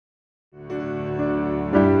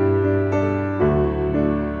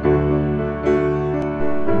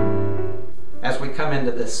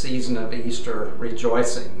into this season of Easter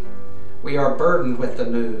rejoicing, we are burdened with the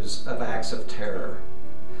news of acts of terror,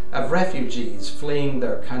 of refugees fleeing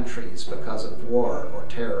their countries because of war or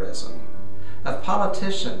terrorism, of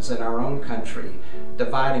politicians in our own country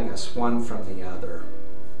dividing us one from the other.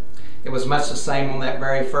 It was much the same on that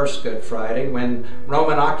very first Good Friday when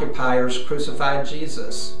Roman occupiers crucified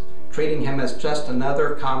Jesus, treating him as just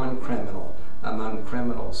another common criminal among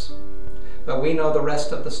criminals. But we know the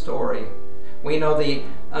rest of the story. We know the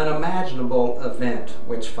unimaginable event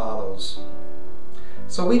which follows.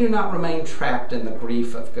 So we do not remain trapped in the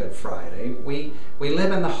grief of Good Friday. We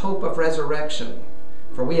live in the hope of resurrection,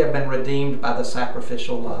 for we have been redeemed by the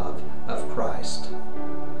sacrificial love of Christ.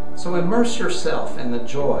 So immerse yourself in the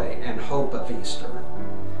joy and hope of Easter,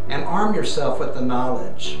 and arm yourself with the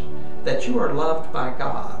knowledge that you are loved by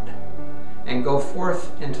God, and go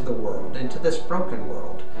forth into the world, into this broken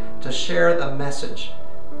world, to share the message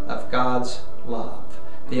of God's love,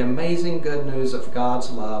 the amazing good news of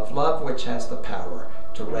God's love, love which has the power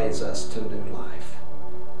to raise us to new life.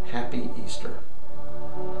 Happy Easter.